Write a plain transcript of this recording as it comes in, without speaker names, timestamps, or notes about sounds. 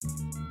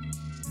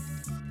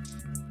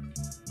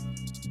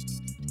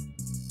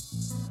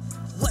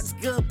What's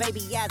good, baby?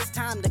 Yeah, it's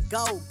time to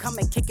go. Come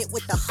and kick it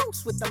with the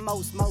host with the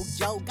most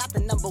mojo. Got the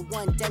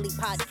 #1 daily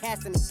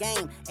podcast in the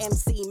game.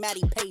 MC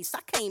Matty Pace,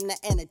 I came to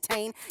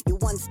entertain. Your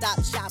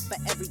one-stop shop for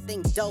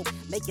everything dope.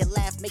 Make you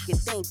laugh, make you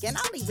think, and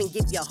I'll even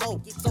give you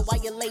hope. So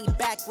while you're laid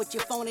back with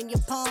your phone in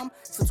your palm,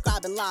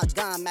 subscribe and log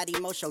on,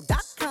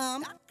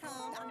 MattyMoShow.com.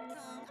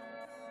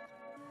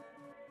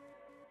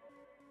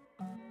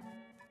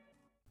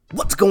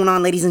 What's going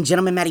on, ladies and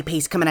gentlemen? Matty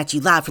Pace coming at you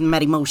live from the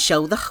Matty Mo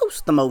Show, the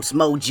host, the most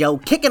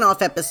mojo, kicking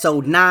off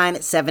episode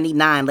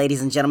 979,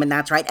 ladies and gentlemen.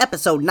 That's right,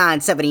 episode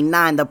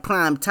 979, the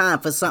prime time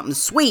for something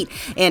sweet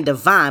and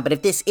divine. But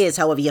if this is,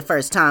 however, your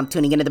first time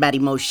tuning into the Matty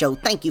Mo Show,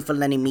 thank you for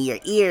lending me your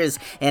ears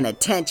and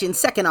attention.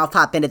 Second off,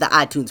 hop into the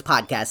iTunes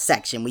podcast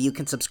section where you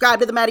can subscribe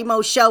to the Matty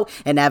Mo Show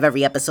and have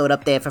every episode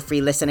up there for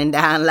free listening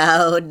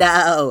download.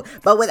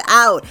 But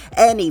without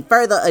any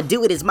further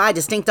ado, it is my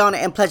distinct honor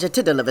and pleasure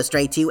to deliver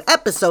straight to you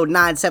episode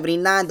 979.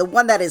 The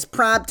one that is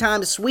prime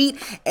time sweet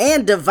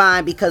and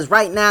divine, because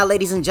right now,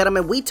 ladies and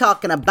gentlemen, we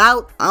talking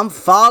about I'm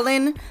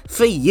Fall'N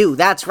for You.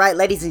 That's right,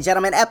 ladies and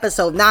gentlemen,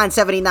 episode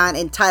 979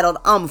 entitled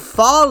I'm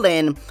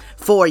Fall'N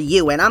for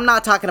You. And I'm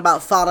not talking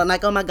about falling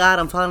like, oh my God,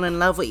 I'm falling in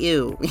love with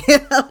you. You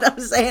know what I'm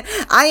saying?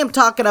 I am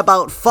talking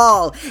about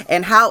fall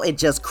and how it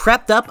just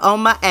crept up on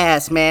my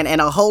ass, man.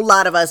 And a whole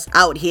lot of us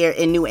out here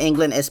in New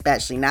England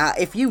especially. Now,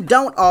 if you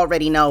don't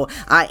already know,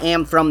 I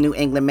am from New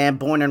England, man.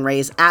 Born and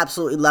raised.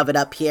 Absolutely love it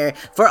up here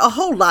for a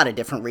whole lot of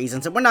different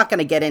reasons. And we're not going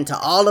to get into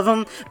all of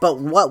them. But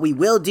what we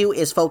will do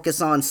is focus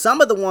on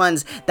some of the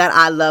ones that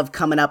I love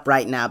coming up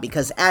right now.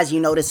 Because as you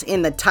notice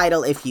in the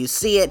title, if you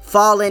see it,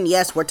 Fall'N,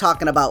 yes, we're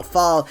talking about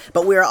fall.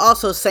 But we're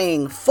also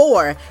saying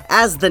 4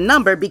 as the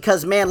number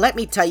because, man, let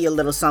me tell you a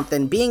little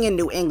something. Being in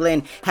New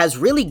England has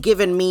really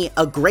given me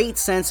a great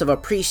sense of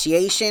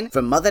appreciation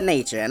for Mother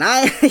Nature. And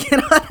you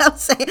know what I'm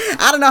saying?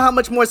 I don't know how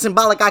much more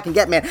symbolic I can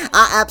get, man.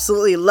 I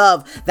absolutely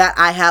love that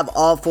I have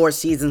all 4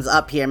 seasons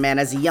up here, man.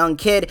 As a young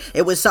kid,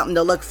 it was something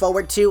to look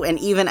forward to. And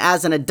even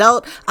as an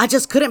adult, I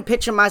just couldn't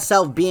picture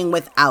myself being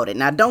without it.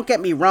 Now, don't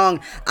get me wrong.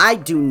 I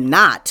do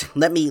not,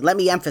 let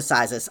me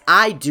emphasize this.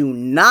 I do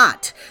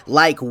not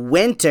like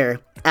winter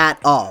at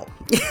all.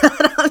 You know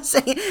what I'm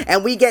saying?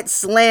 And we get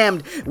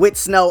slammed with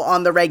snow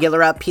on the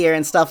regular up here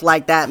and stuff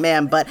like that,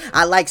 man. But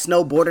I like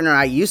snowboarding, or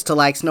I used to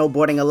like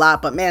snowboarding a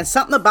lot. But man,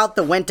 something about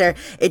the winter,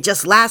 it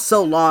just lasts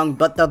so long.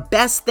 But the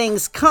best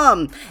things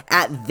come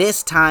at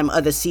this time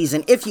of the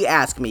season, if you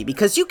ask me.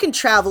 Because you can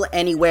travel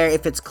anywhere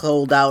if it's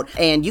cold out,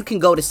 and you can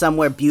go to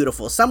somewhere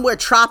beautiful, somewhere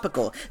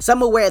tropical,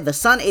 somewhere where the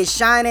sun is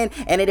shining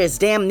and it is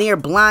damn near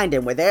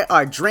blinding, where there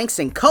are drinks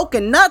and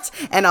coconuts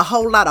and a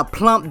whole lot of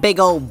plump big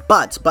old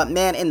butts. But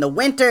man, in the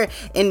winter,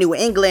 in New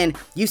England,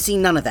 you see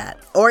none of that,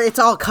 or it's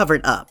all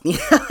covered up. You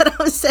know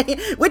what I'm saying?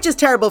 Which is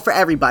terrible for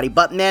everybody.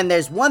 But man,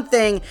 there's one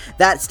thing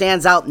that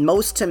stands out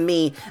most to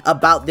me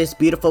about this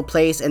beautiful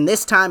place and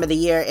this time of the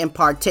year in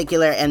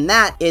particular, and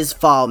that is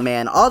fall,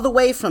 man. All the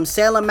way from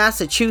Salem,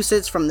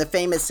 Massachusetts, from the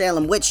famous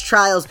Salem witch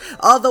trials,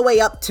 all the way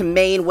up to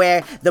Maine,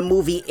 where the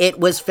movie It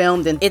was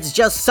filmed. And it's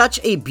just such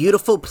a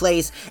beautiful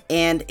place,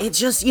 and it's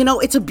just, you know,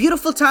 it's a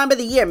beautiful time of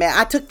the year, man.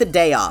 I took the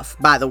day off,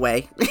 by the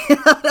way. You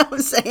know what I'm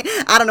saying?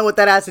 I don't know what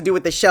that has to do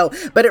with the show,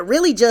 but it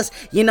really just,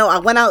 you know, I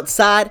went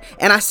outside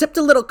and I sipped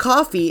a little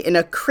coffee in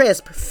a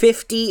crisp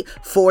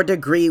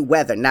 54-degree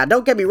weather. Now,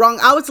 don't get me wrong,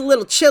 I was a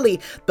little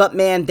chilly, but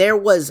man, there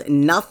was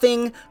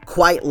nothing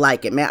quite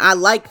like it, man. I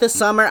like the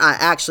summer. Let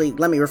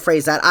me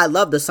rephrase that. I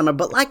love the summer,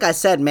 but like I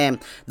said, man,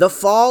 the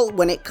fall,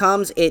 when it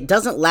comes, it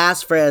doesn't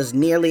last for as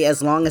nearly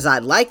as long as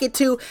I'd like it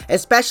to,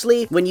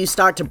 especially when you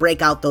start to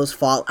break out those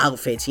fall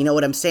outfits. You know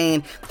what I'm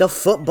saying? The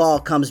football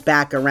comes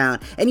back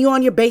around and you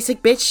on your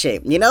basic bitch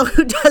shape. You know,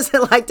 who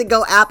doesn't like to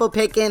go apple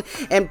picking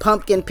and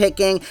pumpkin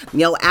picking? You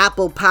know,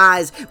 apple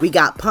pies, we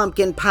got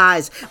pumpkin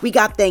pies, we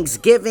got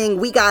Thanksgiving,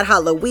 we got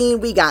Halloween,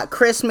 we got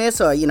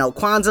Christmas, or, you know,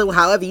 Kwanzaa,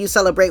 however you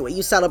celebrate what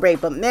you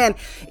celebrate. But man,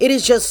 it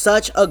is just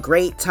such a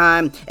great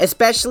time.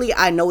 Especially,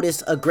 I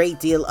notice a great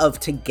deal of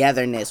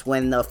togetherness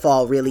when the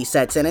fall really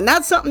sets in. And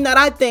that's something that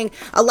I think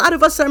a lot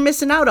of us are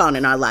missing out on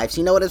in our lives.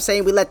 You know what I'm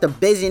saying? We let the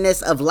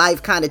busyness of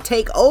life kind of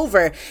take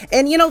over.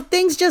 And, you know,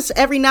 things just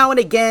every now and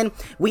again,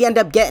 we end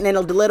up getting in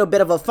a little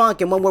bit of a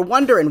funk. And when we're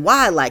wondering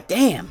why, like,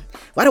 damn,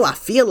 why do I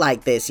feel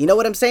like this? You know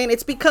what I'm saying?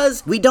 It's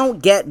because we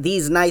don't get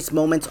these nice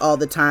moments all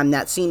the time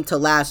that seem to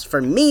last,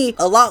 for me,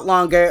 a lot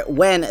longer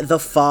when the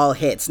fall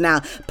hits.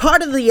 Now,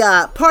 part of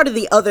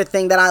the other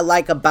thing that I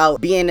like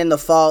about being in the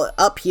fall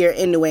up here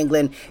in New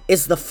England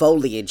is the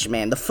foliage,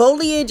 man. The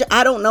foliage,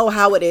 I don't know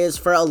how it is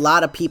for a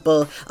lot of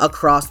people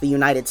across the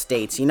United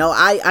States. You know,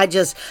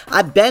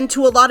 I've been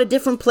to a lot of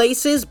different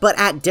places, but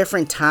at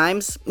different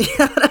times. You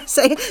know what I'm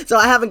saying? So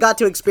I haven't got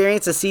to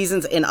experience the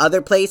seasons in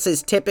other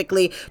places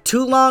typically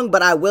too long, but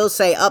but I will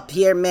say up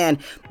here, man,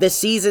 the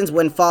seasons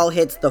when fall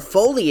hits, the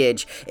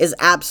foliage is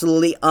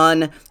absolutely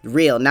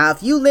unreal. Now,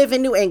 if you live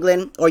in New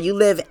England or you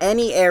live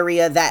any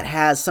area that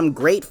has some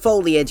great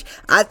foliage,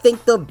 I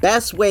think the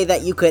best way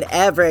that you could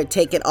ever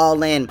take it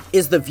all in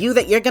is the view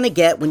that you're gonna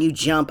get when you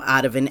jump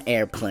out of an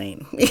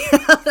airplane. You know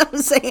what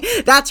I'm saying?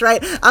 That's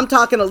right. I'm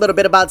talking a little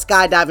bit about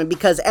skydiving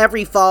because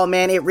every fall,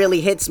 man, it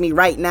really hits me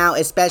right now,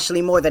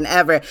 especially more than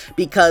ever,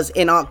 because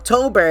in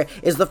October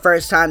is the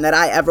first time that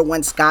I ever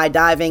went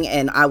skydiving,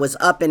 and I was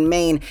up in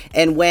Maine,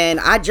 and when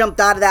I jumped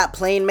out of that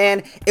plane,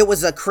 man, it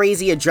was a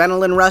crazy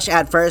adrenaline rush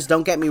at first,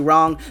 don't get me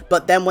wrong,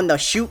 but then when the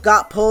chute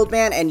got pulled,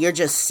 man, and you're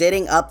just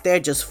sitting up there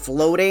just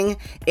floating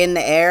in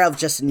the air of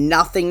just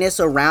nothingness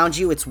around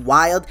you, it's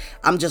wild.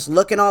 I'm just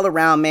looking all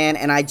around, man,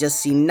 and I just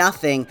see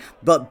nothing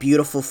but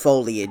beautiful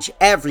foliage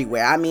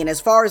everywhere. I mean,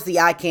 as far as the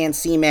eye can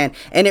see, man,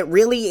 and it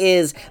really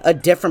is a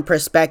different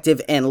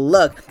perspective and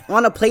look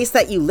on a place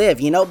that you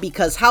live, you know,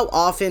 because how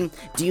often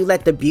do you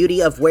let the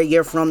beauty of where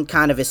you're from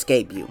kind of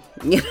escape you?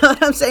 You know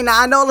what I'm saying? Now,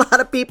 I know a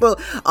lot of people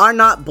are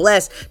not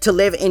blessed to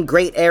live in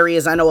great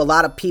areas. I know a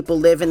lot of people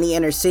live in the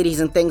inner cities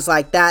and things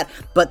like that,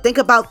 but think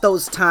about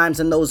those times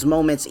and those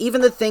moments,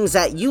 even the things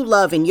that you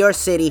love in your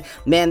city,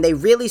 man, they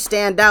really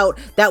stand out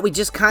that we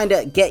just kind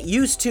of get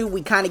used to,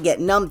 we kind of get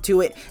numb to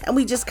it, and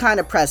we just kind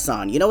of press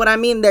on. You know what I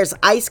mean? There's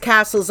ice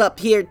castles up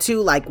here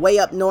too, like way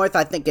up north,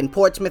 I think in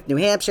Portsmouth, New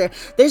Hampshire.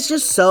 There's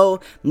just so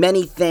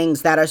many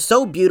things that are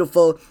so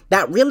beautiful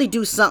that really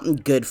do something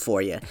good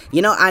for you.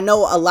 You know, I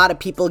know a lot of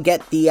people get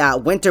the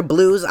winter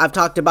blues. I've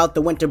talked about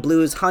the winter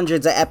blues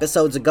hundreds of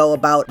episodes ago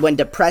about when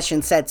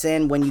depression sets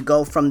in, when you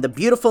go from the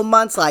beautiful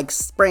months like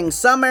spring,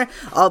 summer,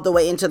 all the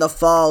way into the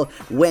fall,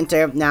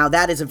 winter. Now,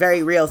 that is a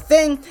very real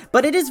thing,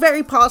 but it is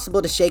very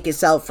possible to shake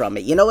yourself from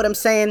it. You know what I'm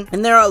saying?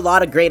 And there are a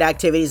lot of great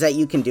activities that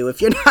you can do.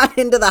 If you're not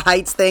into the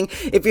heights thing,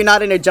 if you're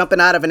not into jumping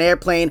out of an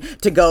airplane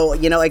to go,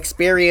 you know,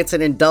 experience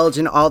and indulge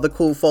in all the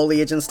cool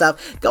foliage and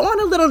stuff, go on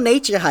a little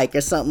nature hike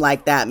or something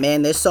like that,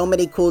 man. There's so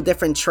many cool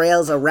different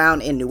trails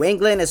around in New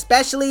England,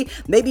 especially.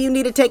 Maybe you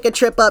need to take a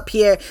trip up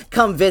here,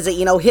 come visit,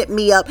 you know, hit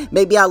me up.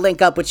 Maybe I'll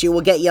link up with you.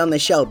 We'll get you on the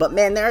show. But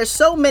man, there are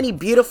so many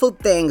beautiful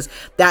things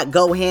that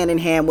go hand in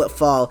hand with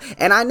fall.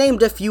 And I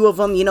named a few of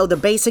them, you know, the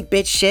basic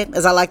bitch shit,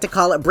 as I like to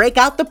call it. Break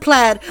out the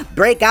plaid,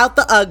 break out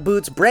the Ugg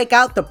boots, break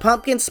out the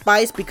pumpkin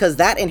spice, because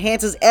that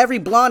enhances every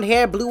blonde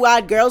hair,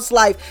 blue-eyed girl's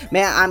life.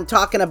 Man, I'm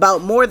talking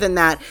about more than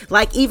that,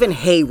 like even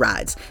hay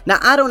rides. Now,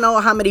 I don't know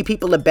how many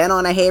people have been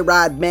on a hay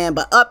ride, man,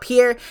 but up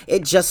here,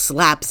 it just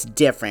slaps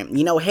different.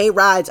 You know, hay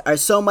rides are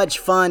so much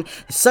fun.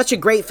 Such a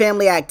great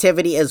family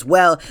activity as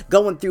well.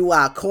 Going through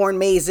corn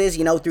mazes,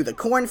 you know, through the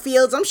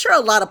cornfields. I'm sure a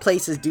lot of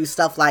places do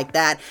stuff like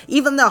that.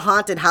 Even the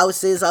haunted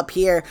houses up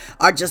here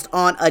are just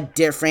on a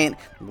different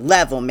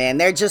level, man.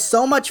 They're just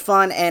so much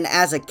fun. And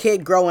as a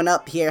kid growing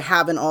up here,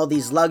 having all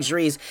these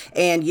luxuries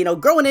and, you know,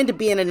 growing into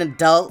being an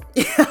adult,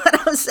 you know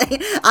what I'm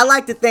saying? I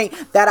like to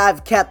think that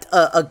I've kept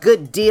a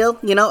good deal,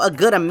 you know, a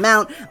good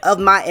amount of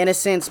my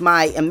innocence,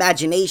 my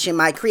imagination,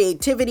 my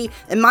creativity,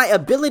 and my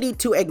ability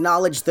to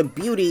acknowledge the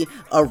beauty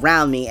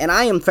around me. And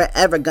I am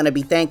forever going to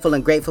be thankful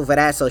and grateful for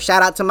that. So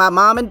shout out to my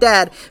mom and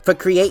dad for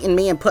creating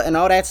me and putting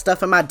all that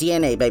stuff in my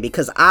DNA, baby,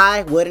 because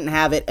I wouldn't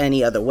have it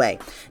any other way.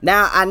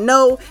 Now, I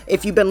know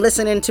if you've been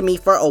listening to me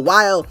for a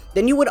while,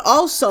 then you would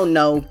also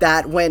know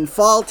that when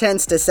fall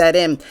tends to set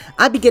in,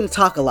 I begin to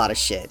talk a lot of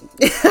shit.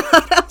 You know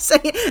what I'm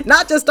saying?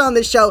 Not just on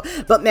this show,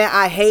 but man,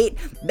 I hate,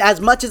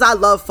 as much as I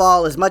love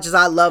fall, as much as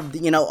I love,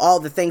 you know, all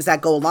the things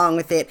that go along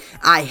with it,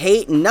 I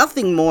hate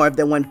nothing more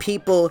than when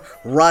people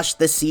rush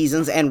the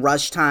seasons and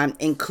rush time,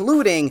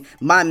 including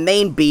my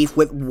main beef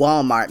with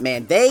Walmart,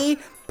 man. They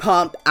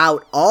pump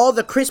out all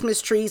the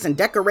Christmas trees and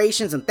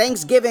decorations and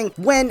Thanksgiving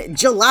when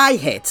July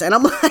hits. And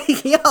I'm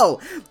like, yo,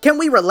 can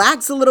we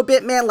relax a little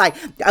bit, man? Like,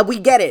 we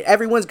get it.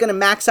 Everyone's gonna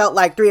max out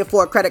like 3 or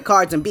 4 credit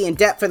cards and be in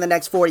debt for the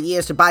next 4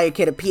 years to buy your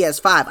kid a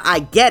PS5.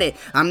 I get it.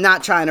 I'm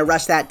not trying to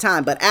rush that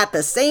time. But at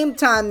the same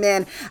time,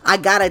 man, I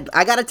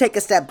gotta take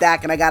a step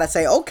back and I gotta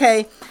say,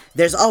 okay,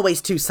 there's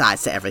always two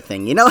sides to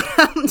everything, you know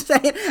what I'm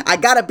saying? I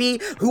gotta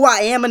be who I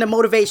am in a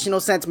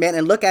motivational sense, man,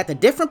 and look at the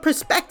different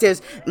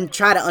perspectives and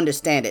try to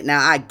understand it.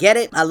 Now, I get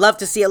it. I love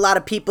to see a lot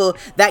of people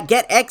that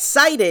get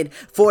excited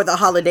for the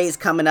holidays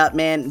coming up,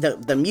 man.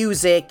 The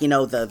music, you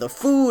know, the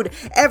food,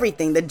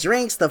 everything, the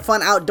drinks, the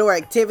fun outdoor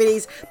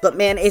activities. But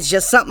man, it's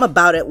just something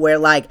about it where,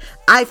 like,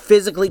 I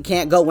physically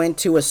can't go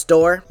into a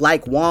store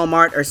like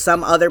Walmart or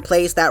some other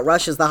place that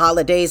rushes the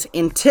holidays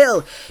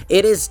until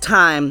it is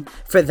time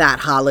for that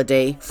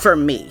holiday for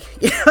me.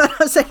 You know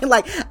what I'm saying?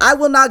 Like, I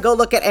will not go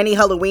look at any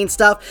Halloween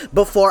stuff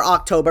before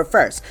October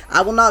 1st.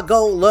 I will not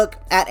go look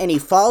at any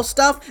fall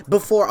stuff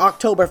before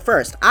October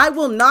 1st. I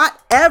will not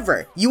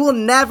ever. You will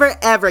never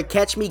ever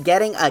catch me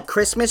getting a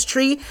Christmas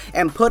tree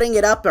and putting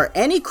it up or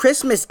any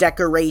Christmas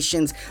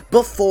decorations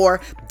before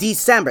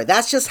December.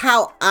 That's just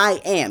how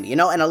I am, you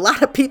know, and a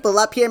lot of people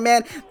up here,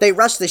 man, they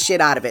rush the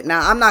shit out of it.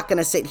 Now, I'm not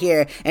gonna sit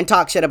here and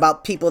talk shit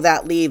about people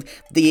that leave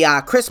the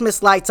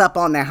Christmas lights up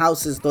on their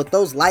houses.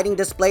 Those lighting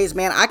displays,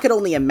 man, I could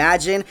only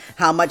imagine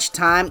how much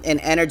time and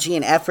energy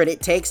and effort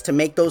it takes to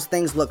make those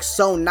things look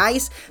so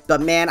nice.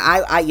 But man,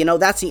 I you know,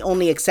 that's the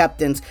only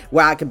acceptance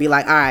where I could be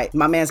like, all right,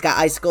 my man's got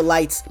icicle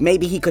lights,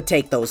 maybe he could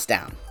take those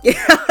down. You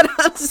know what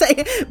I'm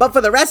saying? But for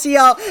the rest of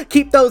y'all,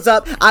 keep those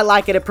up. I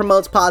like it. It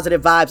promotes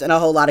positive vibes and a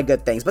whole lot of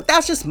good things. But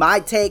that's just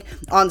my take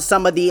on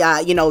some of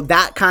the, you know,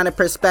 that kind of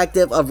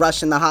perspective of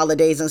rushing the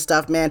holidays and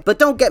stuff, man. But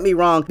don't get me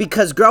wrong,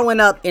 because growing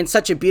up in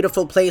such a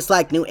beautiful place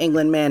like New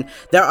England, man,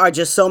 there are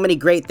just so many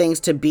great things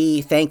to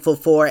be thankful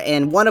for.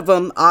 And one of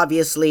them,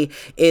 obviously,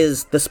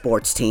 is the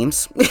sports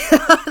teams. You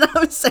know what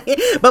I'm saying?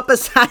 But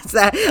besides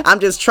that,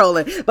 I'm just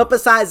trolling. But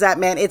besides that,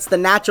 man, it's the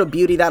natural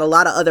beauty that a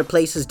lot of other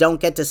places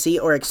don't get to see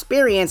or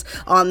experience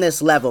on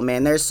this level,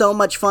 man. There's so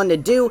much fun to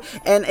do,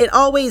 and it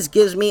always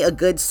gives me a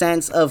good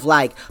sense of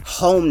like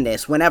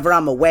homeness whenever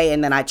I'm away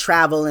and then I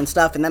travel and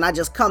stuff, and then I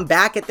just come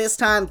back at this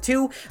time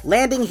too.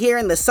 Landing here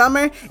in the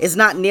summer is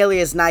not nearly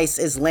as nice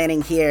as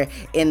landing here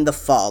in the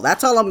fall.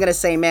 That's all I'm gonna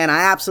say, man.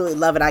 I absolutely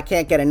love it. I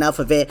can't get enough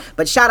of it.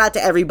 But shout out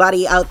to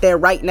everybody out there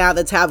right now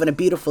that's having a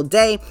beautiful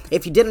day.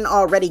 If you didn't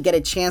already get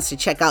a chance to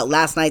check out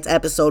last night's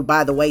episode,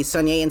 by the way,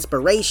 Sunday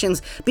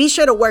Inspirations, be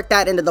sure to work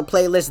that into the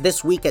playlist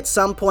this week at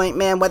some point,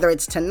 man, whether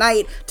it's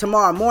tonight,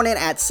 tomorrow morning,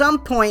 at some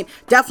point,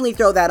 definitely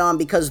throw that on,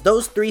 because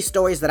those 3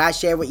 stories that I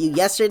shared with you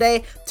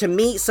yesterday, to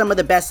me, some of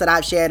the best that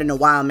I've shared in a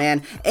while,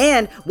 man.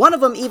 And one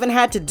of them even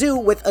had to do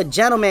with a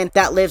gentleman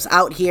that lives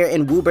out here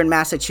in Woburn,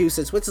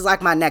 Massachusetts, which is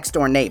like my next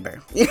door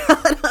neighbor. You know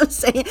what I'm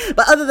saying?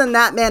 But other than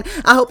that, man,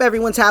 I hope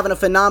everyone's having a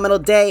phenomenal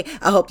day.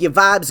 I hope your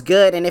vibe's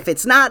good, and if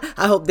it's not,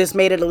 I hope this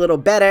made it a little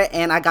better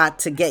and I got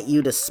to get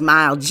you to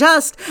smile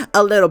just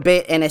a little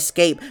bit and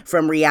escape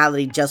from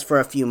reality just for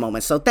a few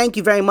moments. So thank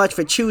you very much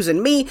for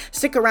choosing me.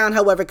 Stick around,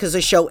 however, because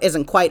the show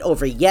isn't quite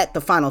over yet.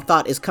 The final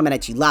thought is coming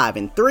at you live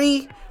in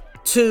 3,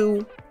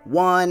 2,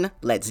 1.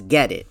 Let's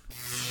get it.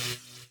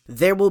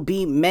 There will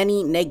be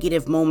many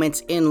negative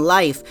moments in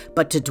life,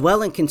 but to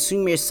dwell and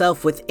consume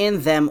yourself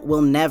within them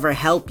will never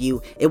help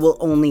you. It will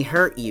only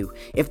hurt you.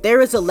 If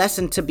there is a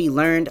lesson to be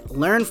learned,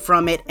 learn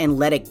from it and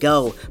let it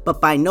go, but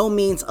by no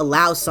means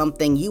allow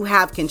something you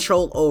have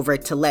control over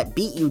to let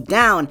beat you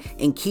down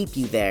and keep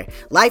you there.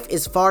 Life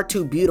is far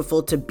too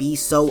beautiful to be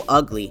so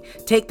ugly.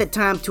 Take the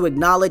time to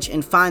acknowledge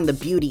and find the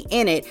beauty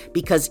in it,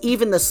 because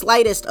even the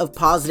slightest of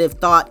positive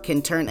thought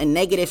can turn a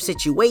negative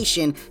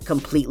situation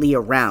completely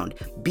around.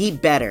 Be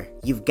better.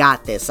 You've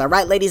got this. All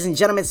right, ladies and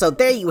gentlemen, so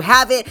there you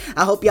have it.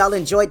 I hope y'all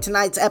enjoyed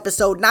tonight's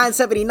episode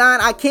 979.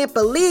 I can't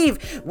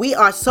believe we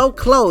are so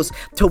close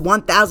to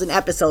 1,000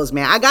 episodes,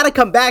 man. I gotta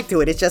come back to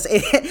it. It's just,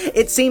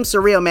 it seems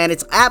surreal, man.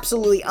 It's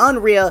absolutely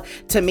unreal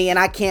to me, and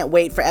I can't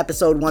wait for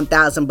episode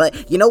 1,000.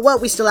 But you know what?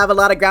 We still have a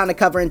lot of ground to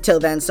cover until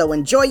then, so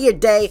enjoy your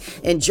day,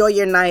 enjoy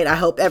your night. I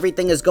hope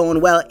everything is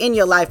going well in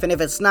your life, and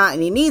if it's not,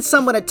 and you need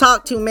someone to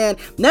talk to, man,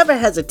 never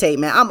hesitate,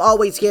 man. I'm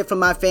always here for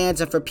my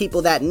fans and for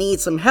people that need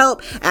some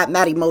help at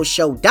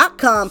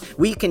MattyMoShow.com,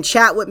 where you can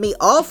chat with me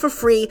all for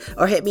free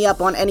or hit me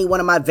up on any one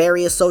of my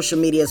various social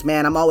medias,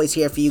 man. I'm always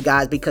here for you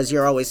guys because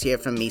you're always here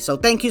for me. So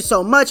thank you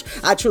so much.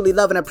 I truly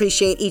love and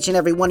appreciate each and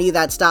every one of you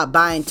that stopped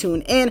by and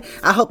tuned in.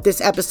 I hope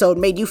this episode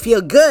made you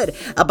feel good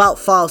about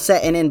fall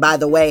setting in, by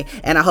the way,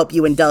 and I hope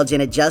you indulge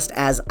in it just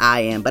as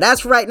I am. But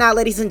as for right now,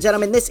 ladies and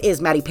gentlemen, this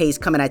is Matty Pace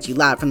coming at you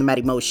live from the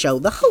Matty Mo Show,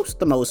 the host,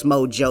 the most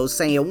mojo,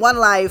 saying one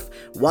life,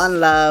 one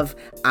love,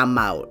 I'm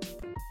out.